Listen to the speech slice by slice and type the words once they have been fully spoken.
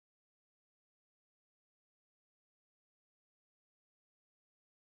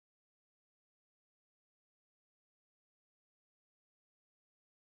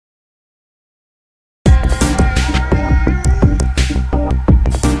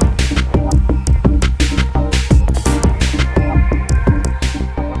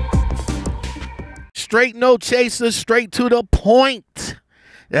straight no chaser, straight to the point.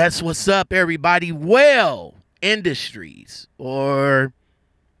 That's what's up, everybody. WEL Industries or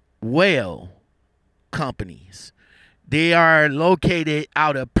WEL Companies. They are located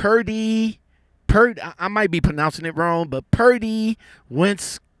out of Purdy, I might be pronouncing it wrong, but Purdy,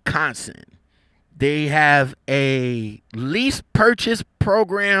 Wisconsin. They have a lease purchase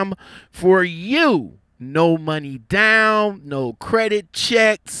program for you. No money down, no credit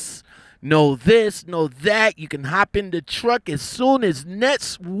checks, no this, no that. You can hop in the truck as soon as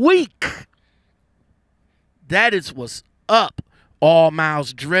next week. That is what's up. All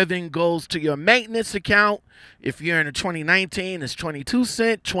miles driven goes to your maintenance account. If you're in a 2019, it's 22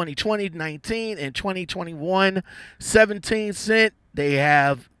 cents, 2020, 19, and 2021, 17 cents. They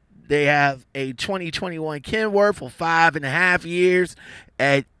have a 2021 Kenworth for 5.5 years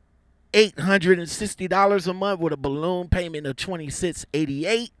at $860 a month with a balloon payment of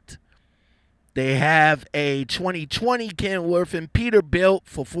 $26.88. They have a 2020 Kenworth and Peterbilt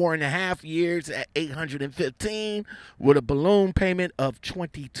for 4.5 years at $815 with a balloon payment of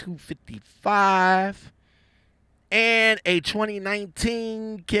 $22.55. And a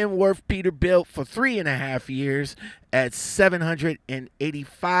 2019 Kenworth Peterbilt for 3.5 years at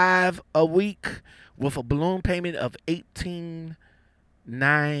 $785 a week with a balloon payment of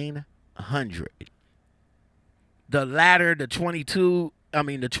 $18,900. The latter, the 2020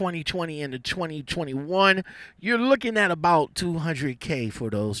 and the 2021, you're looking at about $200K for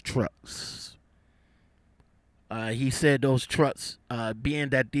those trucks. He said those trucks, being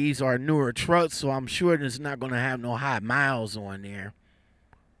that these are newer trucks, so I'm sure it's not going to have no high miles on there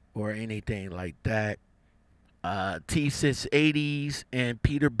or anything like that. T680s and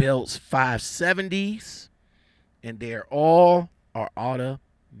Peterbilt's 570s, and they're all are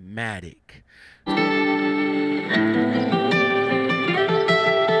automatic.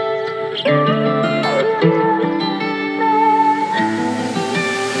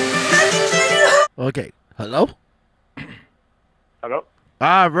 Okay, hello? Hello?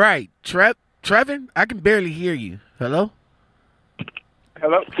 All right, Trevin, I can barely hear you. Hello?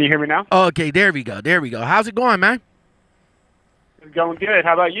 Hello? Can you hear me now? Okay, there we go. How's it going, man? It's going good.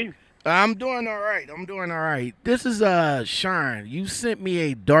 How about you? I'm doing all right. This is Sean. You sent me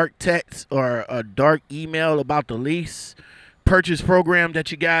a dark text or a dark email about the lease purchase program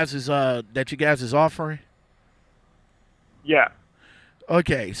that you guys is offering. Yeah.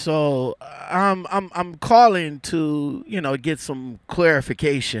 Okay, so I'm calling to get some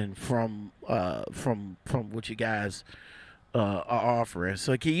clarification from what you guys are offering.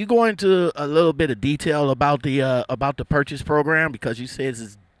 So can you go into a little bit of detail about the purchase program, because you said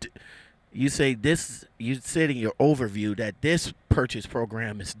you said in your overview that this purchase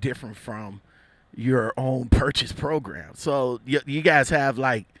program is different from your own purchase program. So you guys have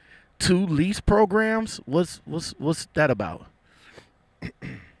like two lease programs. What's that about?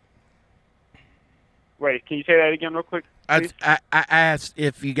 Wait, can you say that again real quick, please? I asked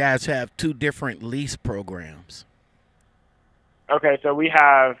if you guys have two different lease programs. Okay, so we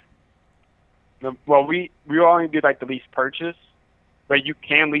have we only do like the lease purchase, but you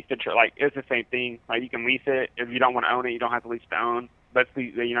can lease the truck. Like, it's the same thing. Like, you can lease it. If you don't want to own it, you don't have to lease to own. Let's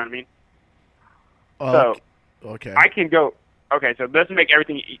lease, you know what I mean? So okay, I can go. Okay, so let's make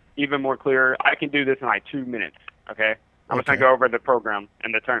everything even more clear. I can do this in like 2 minutes. Okay, I'm just gonna go over the program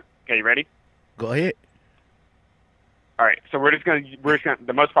and the term. Okay, you ready? Go ahead. All right, so we're just gonna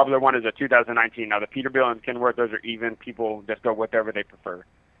the most popular one is a 2019. Now the Peterbilt and Kenworth, those are even. People just go whatever they prefer.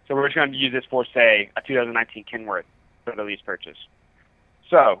 So we're just gonna use this for, say, a 2019 Kenworth for the lease purchase.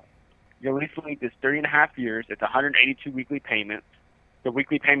 So your lease length is 3.5 years. It's 182 weekly payments. The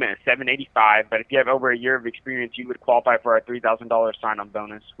weekly payment is $785. But if you have over a year of experience, you would qualify for our $3,000 sign-on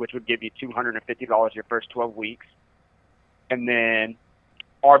bonus, which would give you $250 your first 12 weeks. And then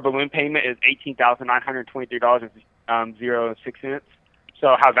our balloon payment is $18,923.06.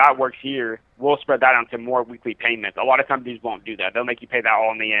 So how that works here, we'll spread that onto more weekly payments. A lot of companies won't do that. They'll make you pay that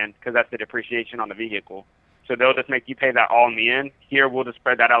all in the end because that's the depreciation on the vehicle. So they'll just make you pay that all in the end. Here, we'll just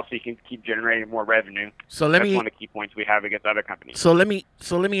spread that out so you can keep generating more revenue. So that's one of the key points we have against other companies. So let me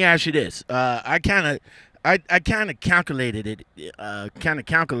ask you this. I kind of calculated it.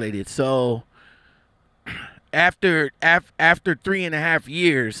 So after 3.5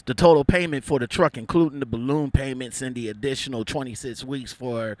 years, the total payment for the truck, including the balloon payments and the additional 26 weeks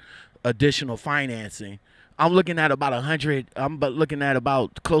for additional financing, I'm looking at about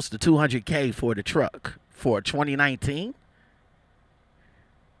close to $200K for the truck for 2019.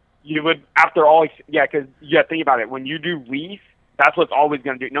 You would, after all, yeah, because you got to think about it. When you do lease, that's what's always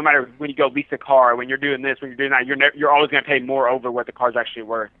going to do. No matter when you go lease a car, when you're doing this, when you're doing that, you're always going to pay more over what the car's actually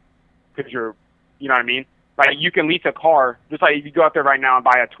worth, because you're You know what I mean? Like, you can lease a car, just like if you go out there right now and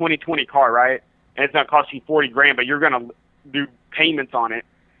buy a 2020 car, right? And it's going to cost you 40 grand, but you're going to do payments on it.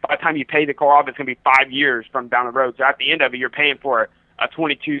 By the time you pay the car off, it's going to be 5 years from down the road. So at the end of it, you're paying for a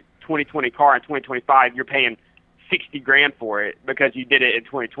 2020 car in 2025. You're paying 60 grand for it because you did it in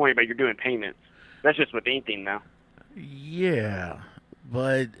 2020, but you're doing payments. That's just with anything now. Yeah,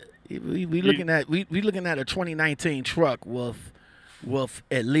 but we looking at a 2019 truck with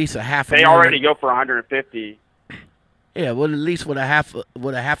at least a half. They already go for 150. Yeah, well, at least with a half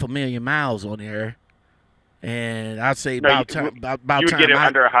a million miles on there, and I'd say about time. You would get it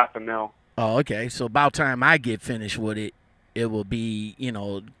under a $500,000. Oh, okay. So about time I get finished with it, it will be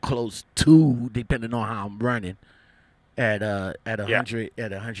close to, depending on how I'm running, at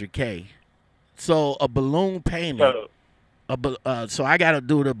 100K. So a balloon payment. So I got to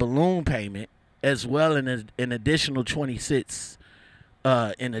do the balloon payment as well, in an additional 26.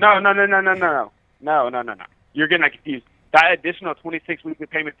 No. You're getting confused. That additional 26 weekly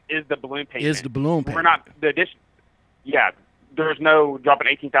payments is the balloon payment. Is the balloon payment? We're not the addition. Yeah, there's no dropping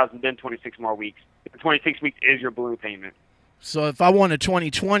 18,000 then 26 more weeks. The 26 weeks is your balloon payment. So if I want a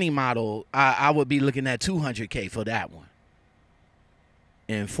 2020 model, I would be looking at 200K for that one.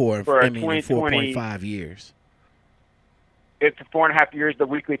 In 4.5 years. It's 4.5 years. The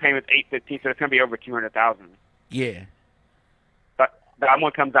weekly payment's $815, so it's going to be over 200,000. Yeah. That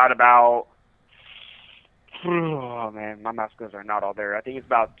one comes out about. Oh man, my mouse skills are not all there. I think it's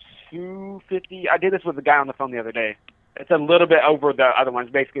about 250. I did this with a guy on the phone the other day. It's a little bit over the other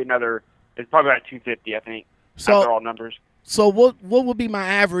ones. Basically, it's probably about 250. I think. So, after all numbers. So what would be my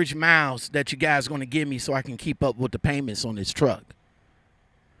average miles that you guys are going to give me so I can keep up with the payments on this truck?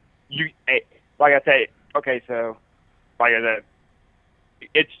 Like I say, okay, so like I said,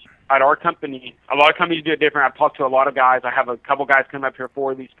 it's at our company. A lot of companies do it different. I've talked to a lot of guys. I have a couple guys come up here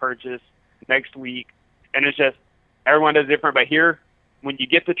for Lease purchase next week, and it's just everyone does different. But here, when you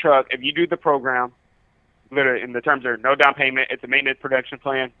get the truck, if you do the program, literally, in the terms are no down payment, it's a maintenance production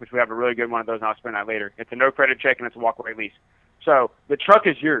plan, which we have a really good one of those, and I'll explain that later. It's a no credit check, and it's a walkaway lease. So the truck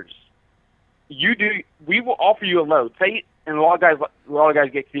is yours. We will offer you a load. Say, and a lot of guys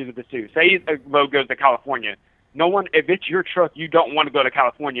get confused with this too. Say a load goes to California. If it's your truck, you don't want to go to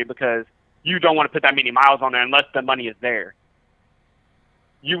California because you don't want to put that many miles on there unless the money is there.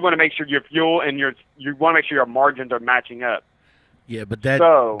 You want to make sure your fuel and you want to make sure your margins are matching up. Yeah, but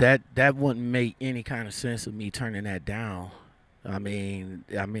that wouldn't make any kind of sense of me turning that down. I mean.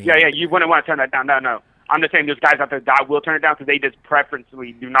 Yeah, you wouldn't want to turn that down. No. I'm just saying there's guys out there that will turn it down because they just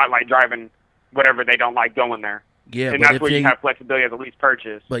preferentially do not like driving whatever they don't like going there. Yeah, and that's where you have flexibility as a lease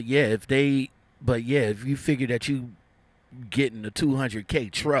purchase. But if you figure that you getting a 200K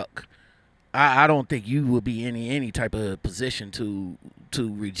truck, I don't think you will be in any type of position to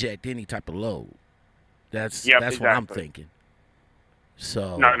reject any type of load. That's exactly what I'm thinking.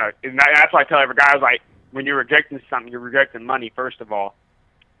 So no, and that's why I tell every guy, I was like, when you're rejecting something, you're rejecting money first of all.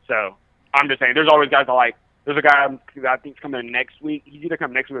 So I'm just saying, there's always guys that like. There's a guy I think's coming in next week. He's either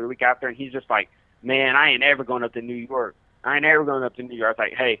coming next week or the week after, and he's just like, man, I ain't ever going up to New York. I ain't ever going up to New York. I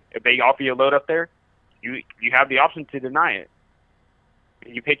was like, hey, if they offer you a load up there, you have the option to deny it.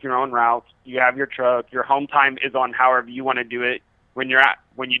 You pick your own routes. You have your truck. Your home time is on however you want to do it. When you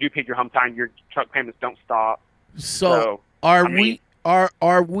do pick your home time, your truck payments don't stop. So is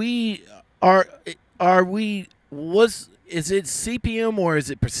it CPM or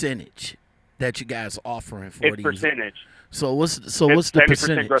is it percentage that you guys are offering for these? It's percentage. So what's the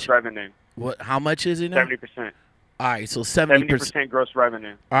percentage? 70% gross revenue. How much is it now? 70%. All right, so 70% gross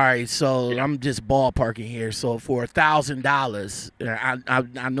revenue. All right, so yeah. I'm just ballparking here. So for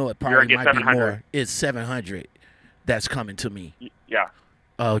 $1,000, I know it probably might be more. It's $700 that's coming to me. Yeah.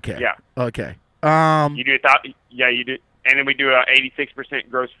 Okay. Yeah. Okay. You do you do, and then we do a 86%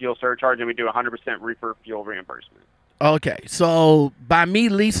 gross fuel surcharge, and we do 100% reefer fuel reimbursement. Okay, so by me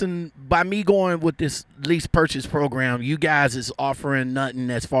going with this lease purchase program, you guys is offering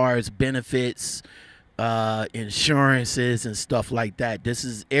nothing as far as benefits, insurances and stuff like that.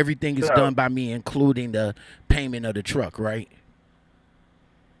 Everything is done by me, including the payment of the truck, right?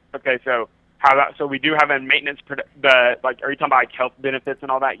 Okay, so so we do have a maintenance. Are you talking about like health benefits and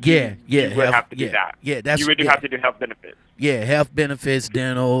all that? You would have to do that. Yeah, you would have to do health benefits. Yeah, health benefits,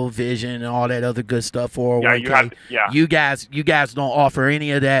 dental, vision, and all that other good stuff. 401k. You guys don't offer any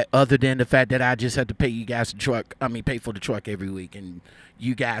of that other than the fact that I just have to pay you guys pay for the truck every week, and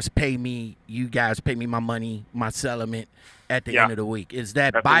you guys pay me my money, my settlement at the end of the week. Is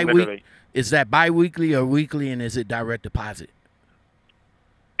that bi-weekly? Is that bi-weekly or weekly, and is it direct deposit?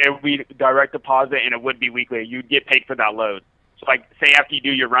 It would be direct deposit, and it would be weekly. You'd get paid for that load. So like, say after you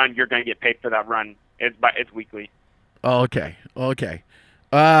do your run, you're going to get paid for that run. It's weekly. Oh, okay. Okay.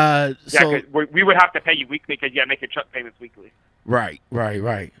 Yeah, So 'cause we would have to pay you weekly because you got to make your truck payments weekly. right.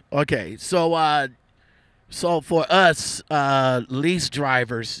 Okay. So for us lease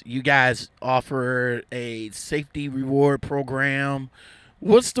drivers, you guys offer a safety reward program.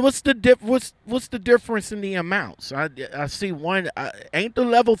 What's the difference in the amounts? I see one. Ain't the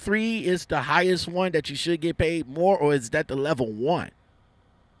level 3 is the highest one that you should get paid more, or is that the level 1?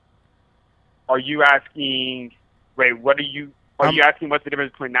 Are you asking? Wait, what are you? Are you asking what's the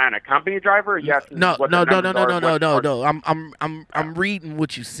difference between that and a company driver? Or are you asking No, what no, the no, numbers no, no, are? no, no, no, no. I'm reading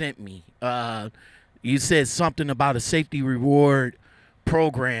what you sent me. You said something about a safety reward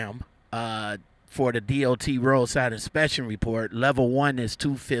program for the DOT roadside inspection report. Level 1 is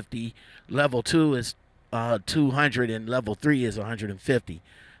 250, level 2 is 200, and level 3 is 150.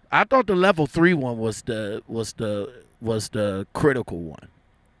 I thought the level 3 one was the critical one.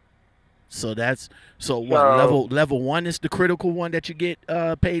 So what level 1 is the critical one that you get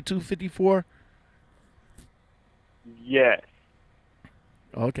paid 250 for? Yes.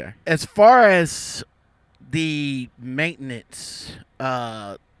 Okay. As far as the maintenance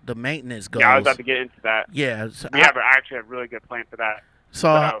goes. Yeah, I was about to get into that. Yeah. So We have actually a really good plan for that. So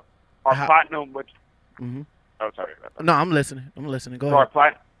our platinum, which. Mm-hmm. Oh, sorry about that. No, I'm listening. Go so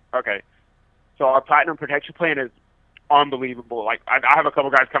ahead. Okay. So our platinum protection plan is unbelievable. Like I have a couple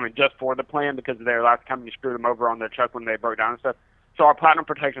guys coming just for the plan because their last company screwed them over on their truck when they broke down and stuff. So our platinum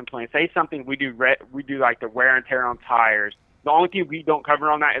protection plan, say something we do like the wear and tear on tires. The only thing we don't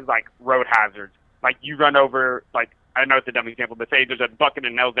cover on that is like road hazards. Like you run over, like I know it's a dumb example, but say there's a bucket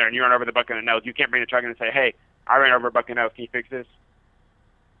of nails there and you run over the bucket of nails. You can't bring the truck in and say, hey, I ran over a bucket of nails. Can you fix this?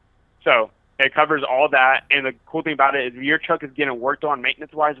 So it covers all that, and the cool thing about it is if your truck is getting worked on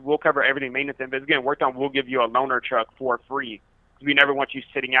maintenance-wise, we'll cover everything maintenance. And if it's getting worked on, we'll give you a loaner truck for free. We never want you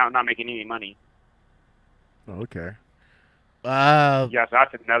sitting out and not making any money. Okay. Yeah, so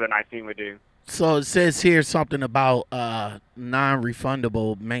that's another nice thing we do. So it says here something about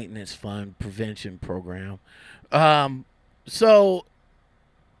non-refundable maintenance fund prevention program. So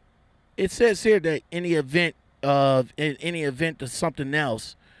it says here that in any event of something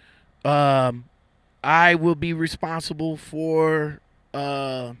else, I will be responsible for.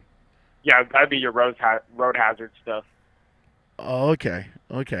 Yeah, that'd be your road hazard stuff. Oh,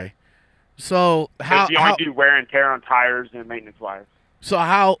 okay. So how you only do wear and tear on tires and maintenance wise. So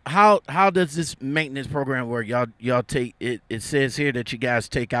how does this maintenance program work? Y'all take it. It says here that you guys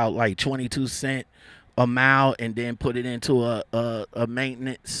take out like 22 cents a mile and then put it into a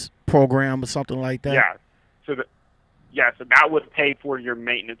maintenance program or something like that. Yeah. So that would pay for your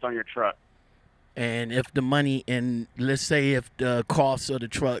maintenance on your truck. And if the money, and let's say if the cost of the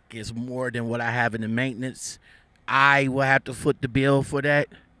truck is more than what I have in the maintenance, I will have to foot the bill for that.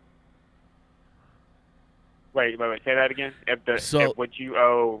 Wait. Say that again. If what you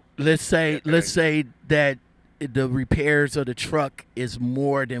owe. Let's say that the repairs of the truck is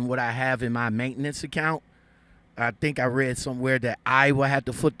more than what I have in my maintenance account. I think I read somewhere that I will have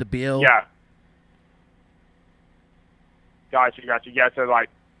to foot the bill. Yeah. Gotcha. Yeah.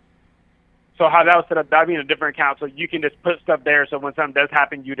 So how that was set up, that'd be in a different account, so you can just put stuff there. So when something does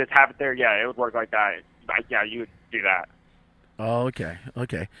happen, you just have it there. Yeah, it would work like that. Like, yeah, you would do that. Oh, okay.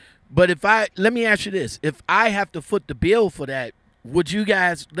 But let me ask you this: if I have to foot the bill for that, would you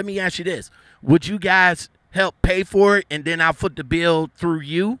guys? Let me ask you this: would you guys help pay for it, and then I'll foot the bill through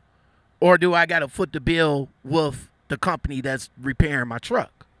you, or do I got to foot the bill with the company that's repairing my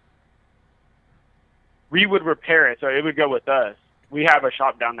truck? We would repair it, so it would go with us. We have a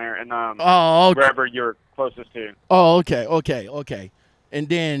shop down there, and wherever you're closest to. Oh, okay. And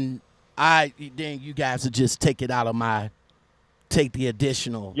then you guys would just take it out of take the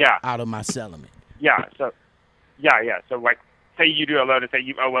additional out of my settlement. Yeah. So, So like, say you do a load and say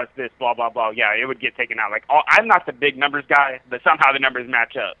you owe us this, blah blah blah. Yeah, it would get taken out. Like, I'm not the big numbers guy, but somehow the numbers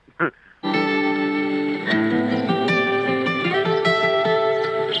match up.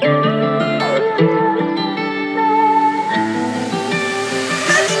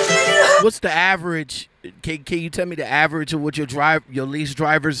 What's the average? Can you tell me the average of what your lease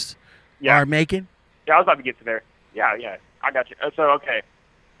drivers are making? Yeah, I was about to get to there. Yeah, I got you.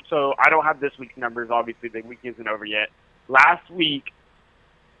 So I don't have this week's numbers. Obviously, the week isn't over yet.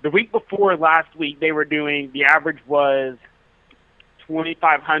 The week before last week, they were doing, the average was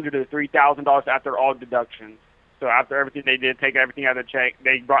 $2,500 to $3,000 after all deductions. So after everything they did, take everything out of the check,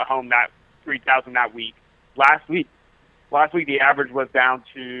 they brought home that $3,000 that week. Last week, the average was down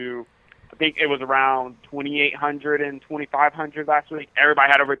to, I think it was around $2,800 and $2,500 last week.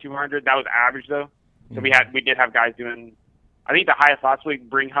 Everybody had over $200. That was average though. So we did have guys doing I think the highest last week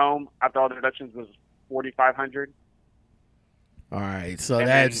bring home after all the deductions was 4,500. All right, so And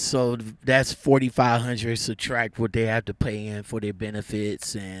that's 4,500. Subtract what they have to pay in for their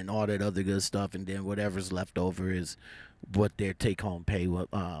benefits and all that other good stuff, and then whatever's left over is what their take home pay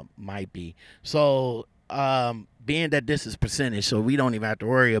might be. So, being that this is percentage, so we don't even have to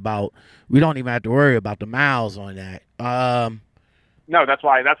worry about the miles on that. No, that's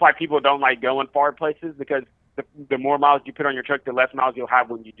why people don't like going far places, because the more miles you put on your truck, the less miles you'll have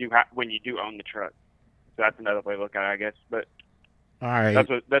when you do own the truck. So that's another way to look at it, I guess. But All right. that's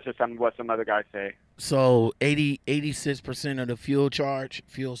just what some other guys say. So 86% of the fuel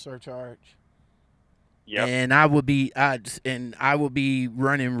surcharge. Yep. And I would be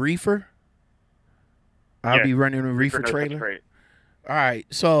running reefer. I'll be running a reefer trailer. All right.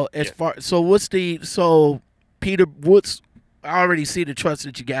 So Peter, I already see the trucks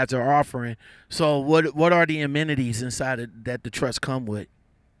that you guys are offering. So what are the amenities inside that the trucks come with?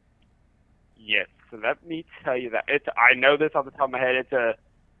 Yes. So let me tell you that I know this off the top of my head.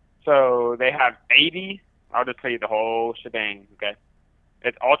 So they have 80. I'll just tell you the whole shebang. Okay.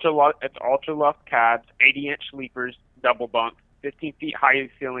 It's ultra loft cabs, 80-inch sleepers, double bunk, 15 feet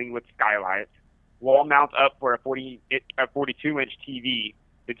high ceiling with skylights, wall mount up for a 42-inch TV.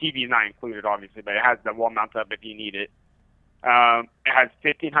 The TV is not included, obviously, but it has the wall mount up if you need it. It has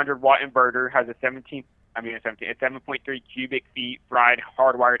 1,500 watt inverter, has a 7.3 cubic feet fried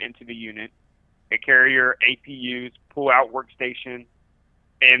hardwired into the unit. A carrier, APUs, pull-out workstation,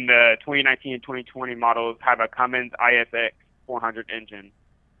 and the 2019 and 2020 models have a Cummins ISX 400 engine.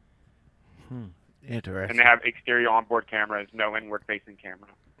 Interesting. And they have exterior onboard cameras, no inward-facing camera.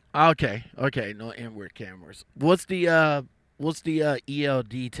 Okay, no inward cameras. What's the ELD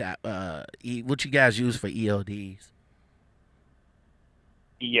tap? What you guys use for ELDs?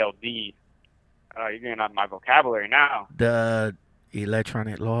 ELD. You're getting on my vocabulary now. The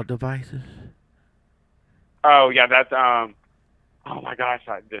electronic law devices. Oh yeah, that's oh my gosh,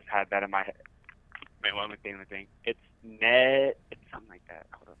 I just had that in my head. Wait, let me think. It's net. It's something like that.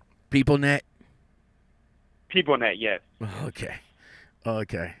 Hold on. PeopleNet. PeopleNet, yes.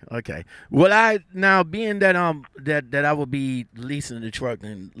 Okay. Well, being that that I will be leasing the truck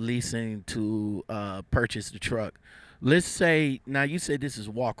and leasing to purchase the truck. Let's say now you say this is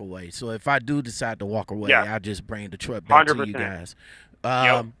walk away. So if I do decide to walk away, I just bring the truck back 100%. To you guys.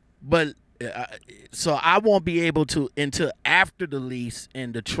 But so I won't be able to until after the lease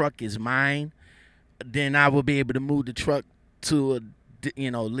and the truck is mine. Then I will be able to move the truck to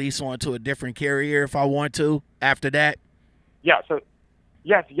lease onto a different carrier if I want to after that. Yeah. So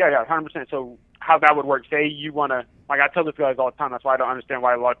yes, 100%. So how that would work? Say you want to, like I tell this guys all the time. That's why I don't understand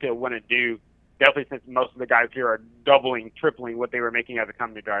why a lot of people wouldn't do. Definitely, since most of the guys here are doubling, tripling what they were making as a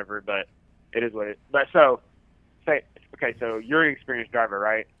company driver. But it is what it is. But so so you're an experienced driver,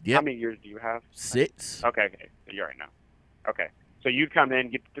 right? Yep. How many years do you have? 6. Okay. So you already know. Okay. So you'd come in,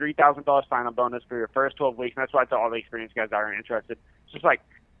 get the $3,000 sign-on bonus for your first 12 weeks, and that's why I tell all the experienced guys that are interested. It's just like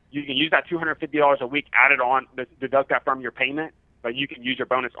you can use that $250 a week added on, deduct that from your payment, but you can use your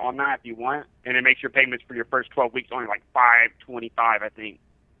bonus on that if you want, and it makes your payments for your first 12 weeks only like $525, I think,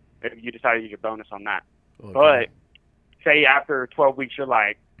 if you decide to use your bonus on that. Okay. But say after 12 weeks, you're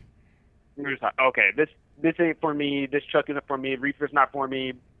just like, okay, this ain't for me, this truck isn't for me, reefer's not for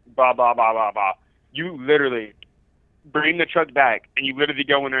me, blah, blah, blah, blah, blah. You literally bring the truck back, and you literally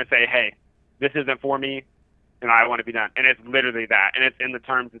go in there and say, hey, this isn't for me, and I want to be done. And it's literally that. And it's in the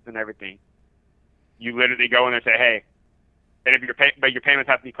terms, it's in everything. You literally go in there and say, hey, and if but your payments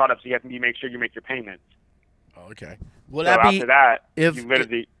have to be caught up, so you have to make sure you make your payments. Okay. Will so after that, if you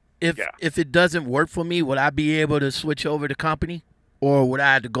literally... If it doesn't work for me, would I be able to switch over to company? Or would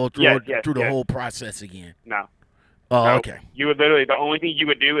I have to go through the whole process again? No. Oh, no. Okay. You would literally, the only thing you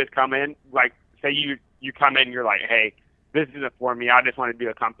would do is come in, like, say you come in and you're like, hey, this isn't for me, I just want to do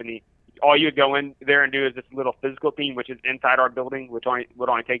a company. All you would go in there and do is this little physical thing, which is inside our building, which would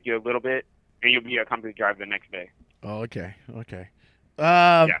only take you a little bit, and you'll be a company driver the next day. Oh, okay.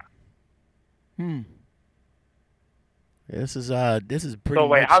 Yeah. This is pretty. So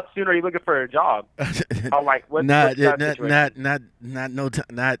wait, much... how soon are you looking for a job? What's not no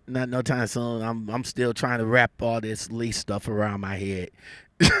time soon. I'm still trying to wrap all this lease stuff around my head.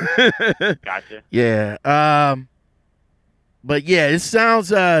 Gotcha. Yeah. But yeah, it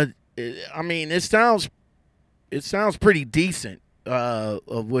sounds. It sounds pretty decent.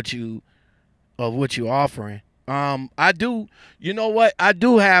 Of what you offering. I do. You know what? I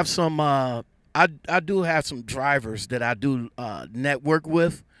do have some. I do have some drivers that I do network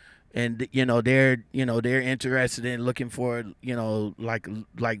with, and they're interested in looking for like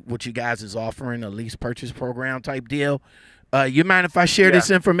what you guys is offering, a lease purchase program type deal. You mind if I share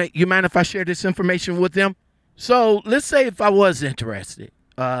this information? You mind if I share this information with them? So let's say if I was interested.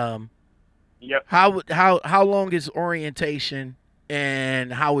 Yep. How long is orientation,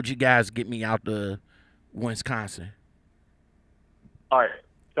 and how would you guys get me out to Wisconsin? All right.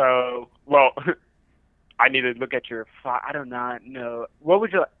 So, well, I need to look at your. I do not know. What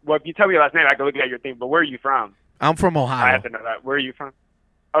would you? Well, if you tell me your last name, I can look at your thing. But where are you from? I'm from Ohio. I have to know that. Where are you from?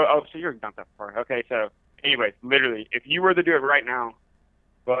 Oh, so you're not that far. Okay, so anyways, literally, if you were to do it right now,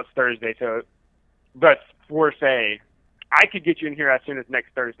 well, it's Thursday, so, but for say, I could get you in here as soon as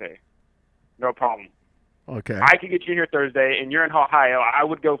next Thursday. No problem. Okay. I could get you in here Thursday, and you're in Ohio. I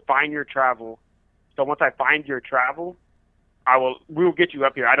would go find your travel. So once I find your travel, we will get you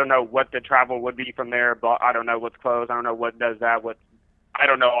up here. I don't know what the travel would be from there, but I don't know what's closed. I don't know what does that. I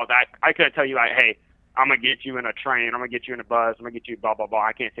don't know all that. I couldn't tell you like, hey, I'm gonna get you in a train. I'm gonna get you in a bus. I'm gonna get you blah blah blah.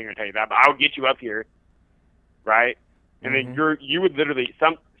 I can't sit here and tell you that, but I'll get you up here, right? And then you would literally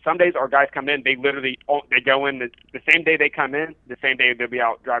some days our guys come in. They literally they go in the same day they come in. The same day they'll be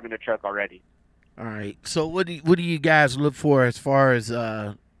out driving the truck already. All right. So what do you guys look for as far as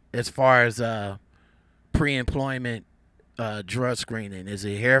pre-employment drug screening? Is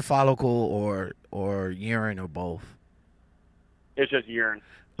it hair follicle or urine or both? It's just urine.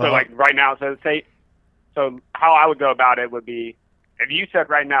 So like right now, so how I would go about it would be, if you said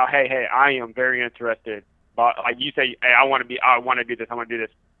right now, hey, I am very interested, but like you say, hey, I want to do this, I want to do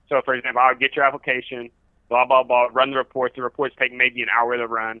this. So for example, I would get your application, blah blah blah, run the reports. The reports take maybe an hour to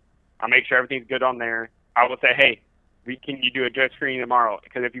run. I'll make sure everything's good on there. I will say, hey, can you do a drug screening tomorrow?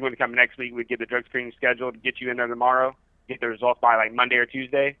 Because if you want to come next week, we'd get the drug screening scheduled, get you in there tomorrow, get the results by like Monday or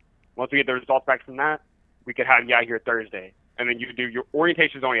Tuesday. Once we get the results back from that, we could have you out here Thursday. And then you do your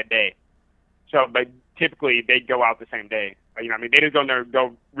orientation is only a day. So, but typically they go out the same day. You know what I mean? They just go in there,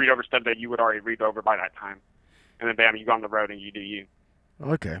 go read over stuff that you would already read over by that time. And then bam, you go on the road and you do you.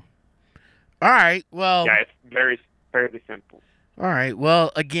 Okay. All right. Well. Yeah, it's fairly simple. All right.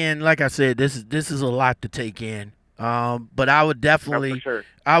 Well, again, like I said, this is a lot to take in. But I would definitely, for sure.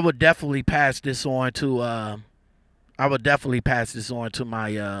 I would definitely pass this on to,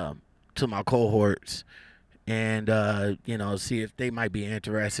 my cohorts, and see if they might be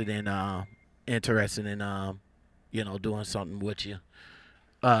interested in doing something with you.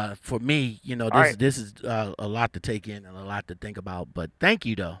 For me, this is a lot to take in and a lot to think about. But thank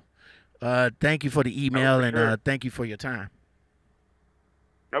you though. Thank you for the email and thank you for your time.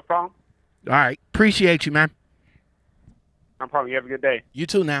 No problem. All right. Appreciate you, man. No problem. You have a good day. You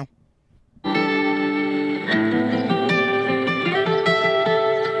too now.